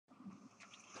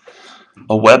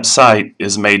A website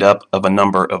is made up of a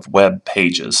number of web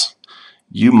pages.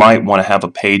 You might want to have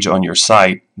a page on your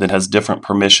site that has different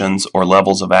permissions or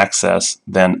levels of access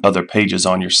than other pages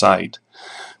on your site.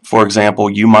 For example,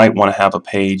 you might want to have a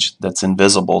page that's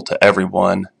invisible to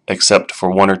everyone except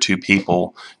for one or two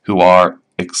people who are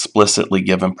explicitly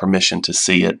given permission to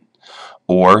see it.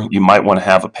 Or you might want to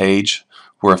have a page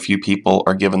where a few people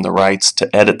are given the rights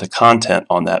to edit the content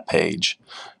on that page.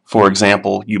 For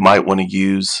example, you might want to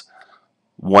use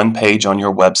one page on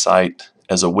your website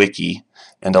as a wiki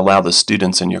and allow the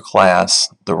students in your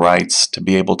class the rights to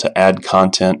be able to add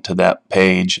content to that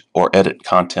page or edit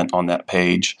content on that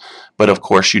page. But of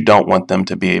course, you don't want them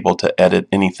to be able to edit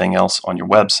anything else on your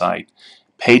website.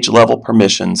 Page level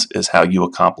permissions is how you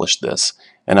accomplish this,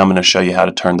 and I'm going to show you how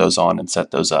to turn those on and set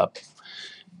those up.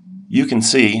 You can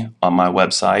see on my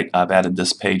website I've added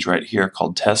this page right here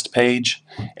called Test Page,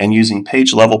 and using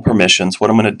page level permissions, what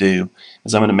I'm going to do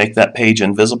is I'm going to make that page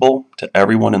invisible to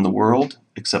everyone in the world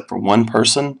except for one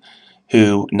person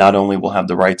who not only will have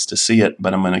the rights to see it,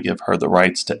 but I'm going to give her the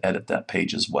rights to edit that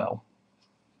page as well.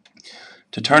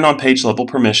 To turn on page level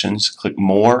permissions, click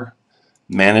More,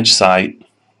 Manage Site,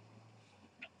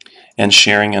 and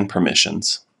Sharing and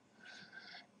Permissions.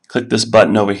 Click this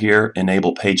button over here,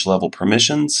 Enable Page Level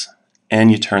Permissions,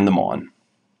 and you turn them on.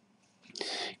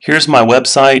 Here's my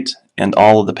website and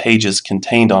all of the pages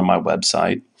contained on my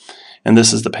website, and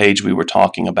this is the page we were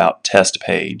talking about, Test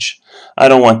Page. I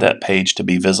don't want that page to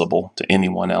be visible to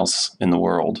anyone else in the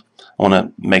world. I want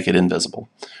to make it invisible.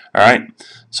 Alright,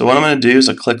 so what I'm going to do is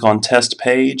I click on Test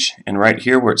Page, and right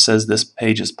here where it says this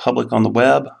page is public on the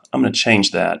web, I'm going to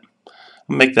change that.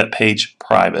 I'm going to make that page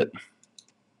private.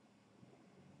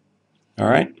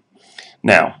 Alright,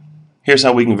 now here's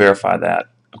how we can verify that.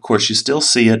 Of course, you still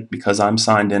see it because I'm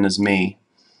signed in as me,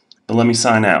 but let me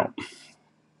sign out.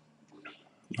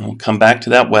 I'll come back to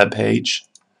that web page,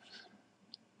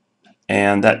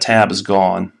 and that tab is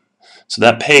gone. So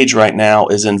that page right now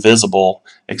is invisible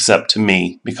except to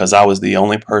me because I was the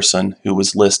only person who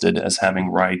was listed as having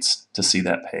rights to see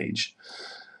that page.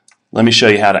 Let me show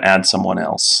you how to add someone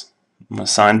else. I'm going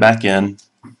to sign back in.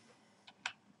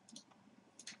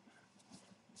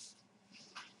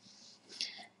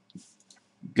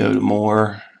 Go to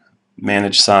More,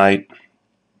 Manage Site,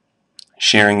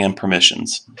 Sharing and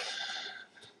Permissions.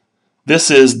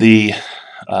 This is the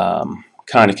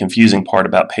kind of confusing part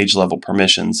about page level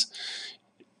permissions.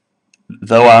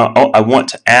 Though I want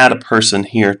to add a person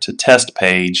here to Test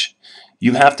Page,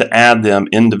 you have to add them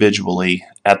individually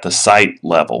at the site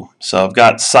level. So I've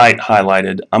got site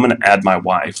highlighted. I'm going to add my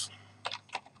wife.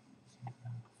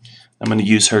 I'm going to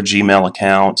use her Gmail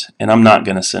account, and I'm not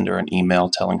going to send her an email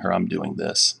telling her I'm doing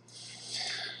this.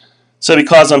 So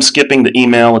because I'm skipping the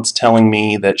email, it's telling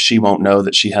me that she won't know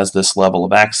that she has this level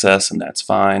of access, and that's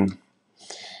fine.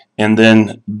 And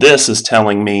then this is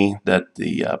telling me that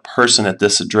the person at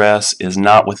this address is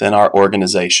not within our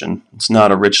organization. It's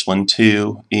not a Richland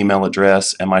 2 email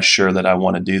address. Am I sure that I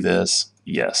want to do this?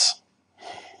 Yes.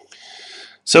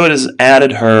 So it has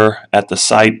added her at the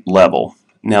site level.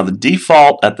 Now the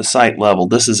default at the site level,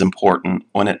 this is important.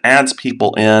 When it adds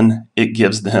people in, it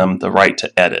gives them the right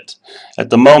to edit. At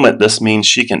the moment, this means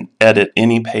she can edit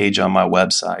any page on my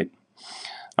website.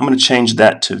 I'm going to change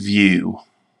that to View.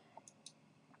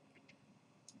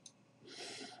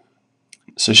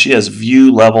 So she has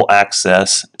view level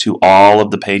access to all of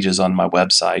the pages on my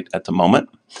website at the moment.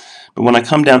 But when I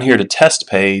come down here to Test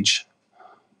Page,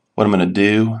 what I'm going to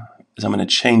do is I'm going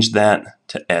to change that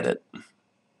to Edit.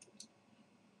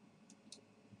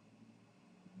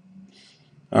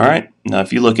 Alright, now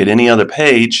if you look at any other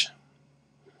page,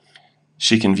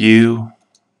 she can view,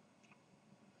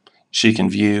 she can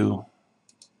view,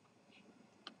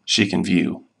 she can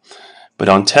view. But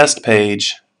on Test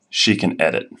Page, she can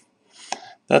edit.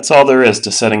 That's all there is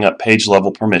to setting up page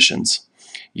level permissions.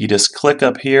 You just click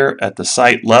up here at the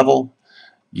site level,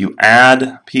 you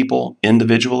add people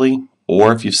individually,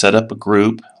 or if you've set up a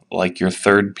group like your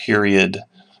third period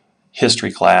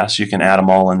history class, you can add them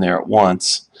all in there at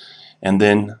once. And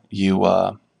then you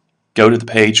go to the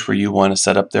page where you want to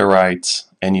set up their rights,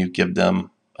 and you give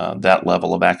them that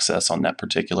level of access on that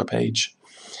particular page.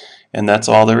 And that's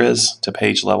all there is to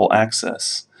page level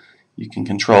access. You can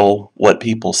control what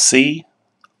people see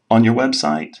on your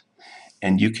website,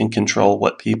 and you can control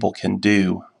what people can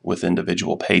do with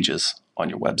individual pages on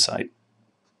your website.